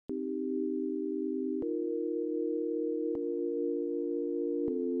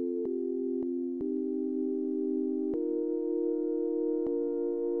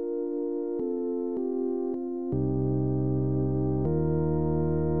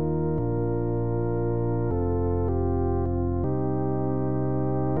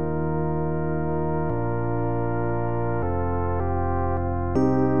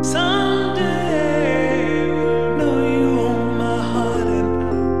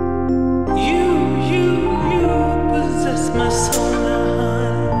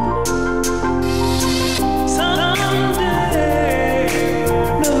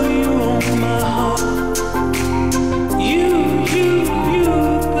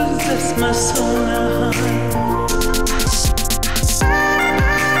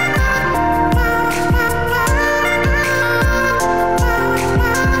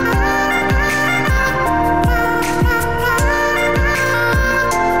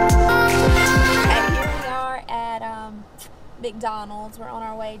McDonald's. We're on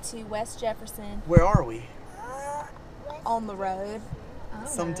our way to West Jefferson. Where are we? On the road.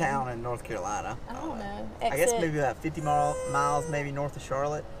 Some town in North Carolina. I don't know. I guess maybe about 50 miles maybe north of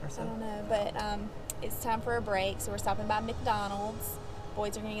Charlotte or so. I don't know, but it's time for a break, so we're stopping by McDonald's.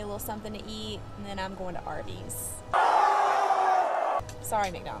 Boys are going to get a little something to eat, and then I'm going to Arby's.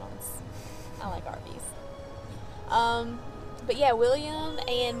 Sorry, McDonald's. I like Arby's. But yeah, William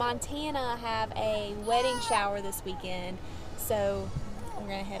and Montana have a wedding shower this weekend, so we're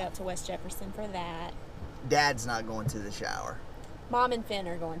going to head up to West Jefferson for that. Dad's not going to the shower. Mom and Finn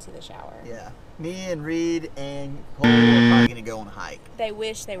are going to the shower. Yeah. Me and Reed and Cole are probably going to go on a hike. They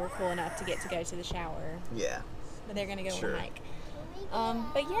wish they were cool enough to get to go to the shower. Yeah. But they're going to go on a hike.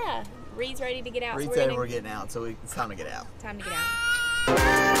 But yeah, Reed's ready to get out. Reed said we're getting out, so it's time to get out. Time to get out.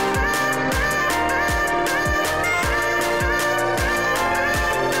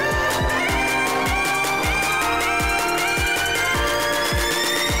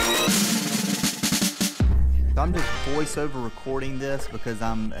 I'm just voiceover recording this because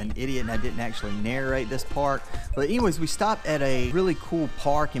I'm an idiot and I didn't actually narrate this part. But anyways, we stopped at a really cool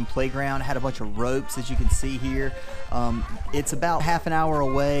park and playground. It had a bunch of ropes, as you can see here. It's about half an hour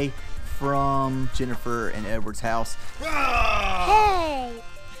away from Jennifer and Edward's house. Hey,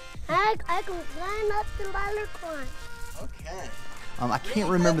 I can climb up the ladder climb. Okay. I can't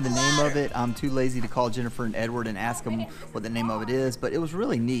remember the name of it. I'm too lazy to call Jennifer and Edward and ask them what the name of it is, but it was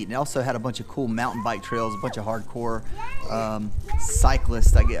really neat. And it also had a bunch of cool mountain bike trails, a bunch of hardcore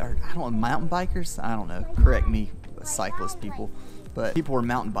cyclists. I don't know, mountain bikers? I don't know. Correct me, cyclist people. But people were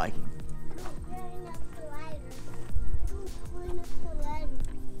mountain biking.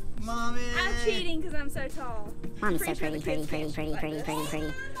 Mommy! I'm cheating because I'm so tall. Mommy's so pretty. I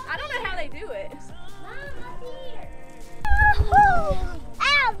don't know how they do it.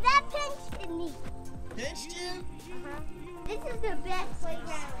 Ow, that pinched me. Pinched you? This is the best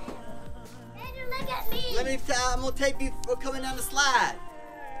playground ever. Andrew, look at me. I'm gonna tape you for coming down the slide.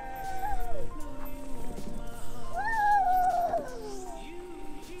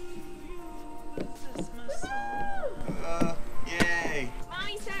 Yay.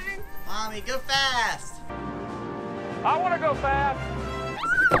 Mommy's turn. Mommy, go fast. I want to go fast.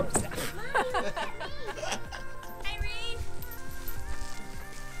 Hey, Reed.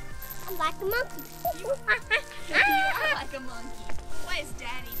 I'm like a monkey. You are like a monkey. What is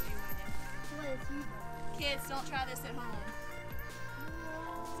Daddy doing? What is he doing? Kids, don't try this at home.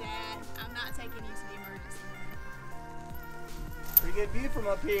 Dad, I'm not taking you to the emergency room. Pretty good view from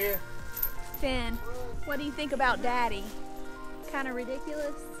up here. Finn, what do you think about Daddy? Kind of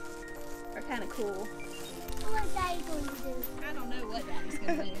ridiculous or kind of cool? What is Daddy going to do? I don't know what Daddy's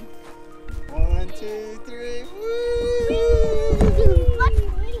going to do. 1, 2, 3. Woo!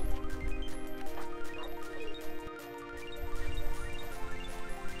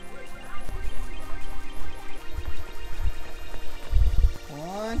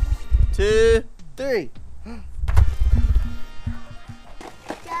 1, 2, 3.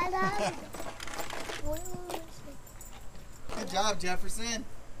 Good job, Jefferson.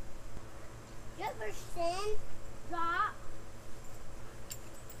 Jefferson, stop.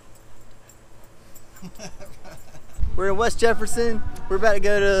 We're in West Jefferson. We're about to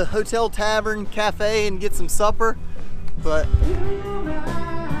go to Hotel Tavern Cafe and get some supper, but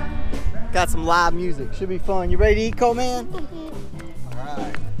got some live music. Should be fun. You ready to eat, Cole, man? All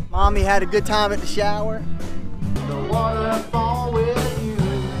right. Mommy had a good time at the shower. The waterfall with you,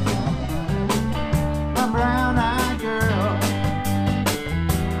 a brown-eyed girl.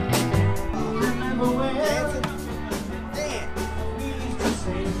 Remember when we used to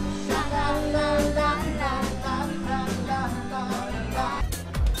sing la la la la la la la la.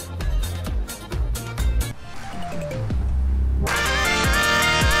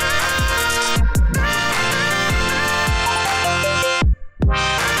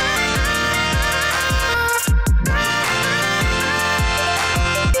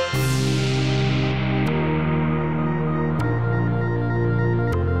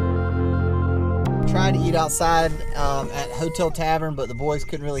 Tried to eat outside at Hotel Tavern, but the boys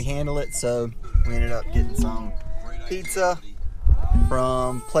couldn't really handle it, so we ended up getting some pizza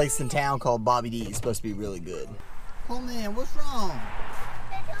from a place in town called Bobby D's. It's supposed to be really good. Oh man, what's wrong?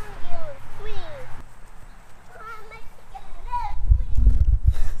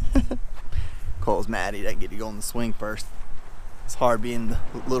 Cole's mad he didn't get to go on the swing first. It's hard being the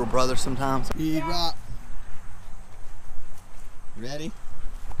little brother sometimes. Speed rock. Ready?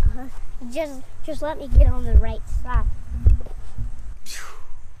 Uh-huh. Just let me get on the right side.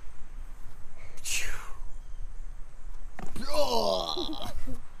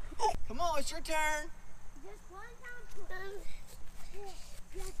 Come on, it's your turn.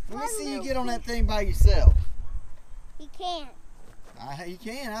 Let me see you get on that thing by yourself. He can't. He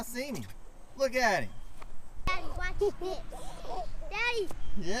can. I seen him. Look at him. Daddy, watch this. Daddy.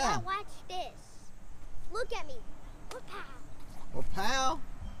 Yeah. Dad, watch this. Look at me. Look how. Well, pal,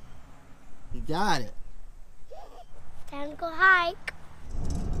 you got it. Time to go hike.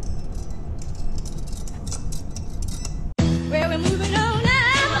 Well, we're moving on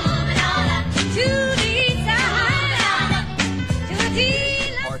now to the side, to the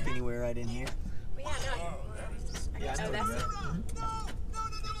Park anywhere right in here. Well, yeah, no. Yeah, Oh, that's it.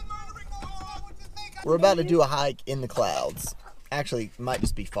 We're about to do a hike in the clouds. Actually, it might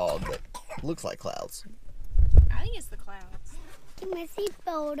just be fog, but looks like clouds. I think it's the clouds. Get my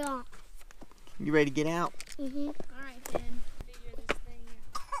seatbelt on. You ready to get out? Mm-hmm. All right, then. Figure this thing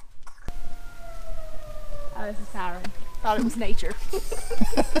out. Oh, this is tiring. Thought it was nature.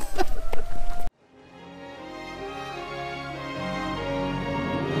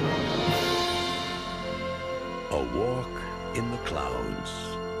 A walk in the clouds.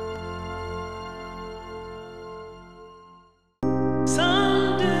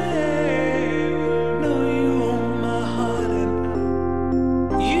 Someday we'll know you own my heart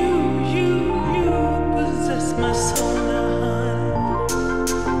and you possess my soul now, honey.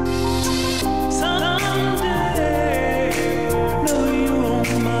 Someday we'll know you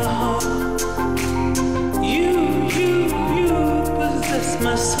own my heart. You possess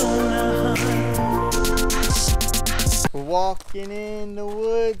my soul now, honey. We're walking in the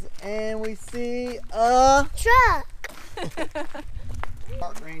woods and we see a Truck.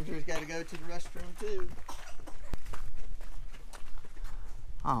 park ranger's got to go to the restroom too.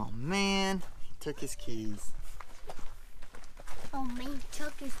 Oh man, he took his keys. Oh man,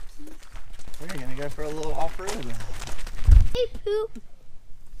 took his keys. We're gonna go for a little off-road. Hey, poop.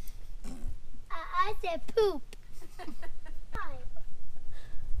 I said poop. Hi.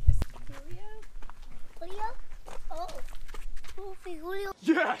 Julio? Oh. Oh, hey, Julio.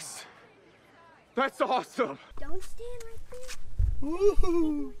 Yes! That's awesome! Don't stand like this.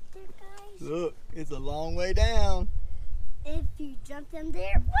 Woohoo! Right there, guys. Look, it's a long way down. If you jump down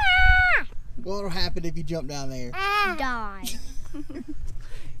there, wah! What'll happen if you jump down there? Die.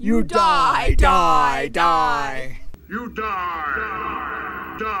 You die, die, die. You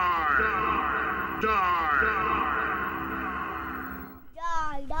die! Die! Die!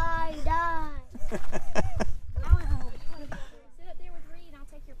 Die, die, die. Sit up there with Reed and I'll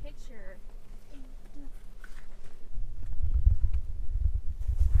take your picture.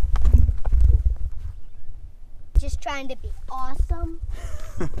 Just trying to be awesome.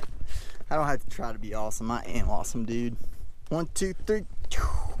 I don't have to try to be awesome. I am awesome, dude. 1, 2, 3.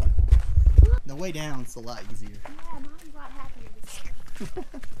 The way down's a lot easier. Yeah, Mom's not happy with this.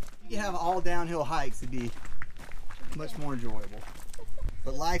 You have all downhill hikes, it'd be much more enjoyable.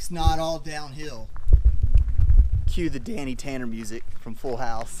 But life's not all downhill. Cue the Danny Tanner music from Full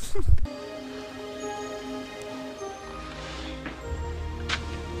House.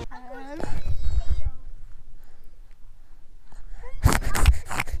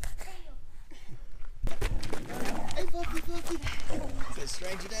 Hey, Fluffy, Fluffy. It says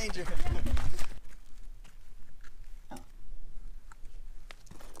stranger danger.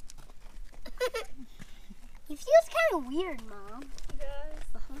 It feels kind of weird, Mom. It does.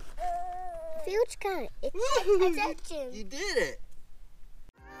 It feels kind of itchy. You did it.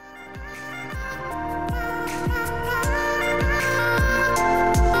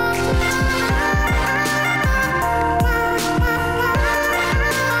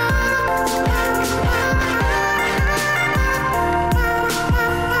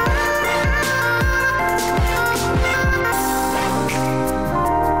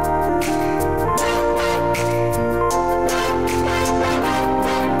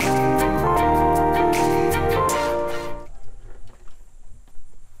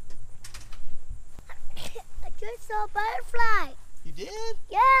 I just saw a butterfly. You did?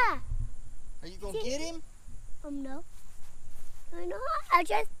 Yeah. Are you gonna get him? No. I know. I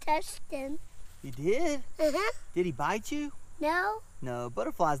just touched him. You did? Uh-huh. Did he bite you? No. No,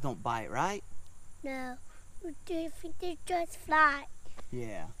 butterflies don't bite, right? No. They just fly.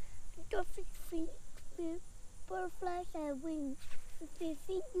 Yeah. Don't think butterflies have wings. You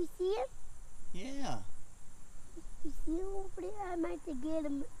see him? Yeah. You see him over there? I might have to get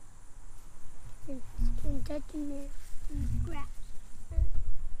him and touch him there and grass.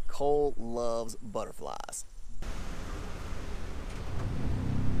 Cole loves butterflies.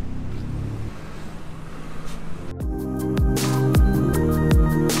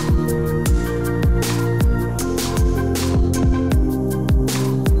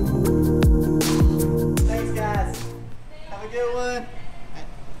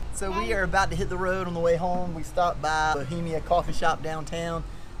 there, about to hit the road. On the way home, we stopped by Bohemia Coffee Shop downtown.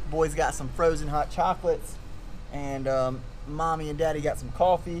 The boys got some frozen hot chocolates, and Mommy and Daddy got some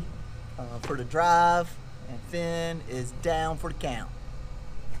coffee for the drive, and Finn is down for the count.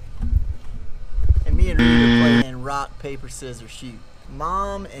 And me and Reed are playing rock, paper, scissors, shoot.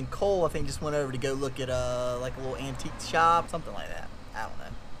 Mom and Cole, I think, just went over to go look at like a little antique shop, something like that. I don't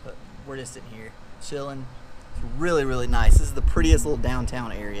know, but we're just sitting here chilling. It's really, really nice. This is the prettiest little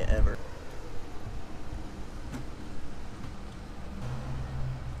downtown area ever.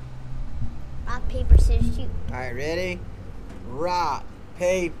 Rock, paper, scissors, shoot. All right, ready? Rock,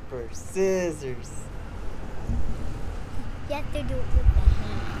 paper, scissors. You have to do it with the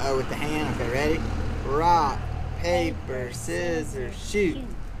hand. Oh, with the hand? Okay, ready? Rock, paper, scissors, shoot.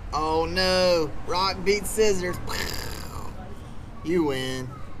 Oh no, rock beats scissors. You win.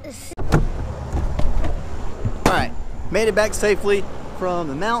 All right, made it back safely from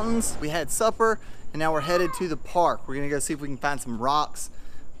the mountains. We had supper, and now we're headed to the park. We're gonna go see if we can find some rocks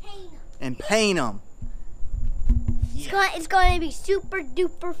and paint them. It's going to be super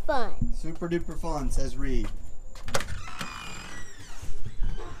duper fun. Super duper fun, says Reed.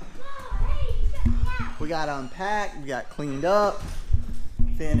 We got unpacked, we got cleaned up.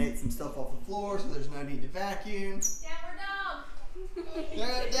 Finn ate some stuff off the floor, so there's no need to vacuum. Downward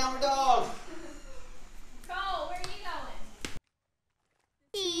dog. Downward dog.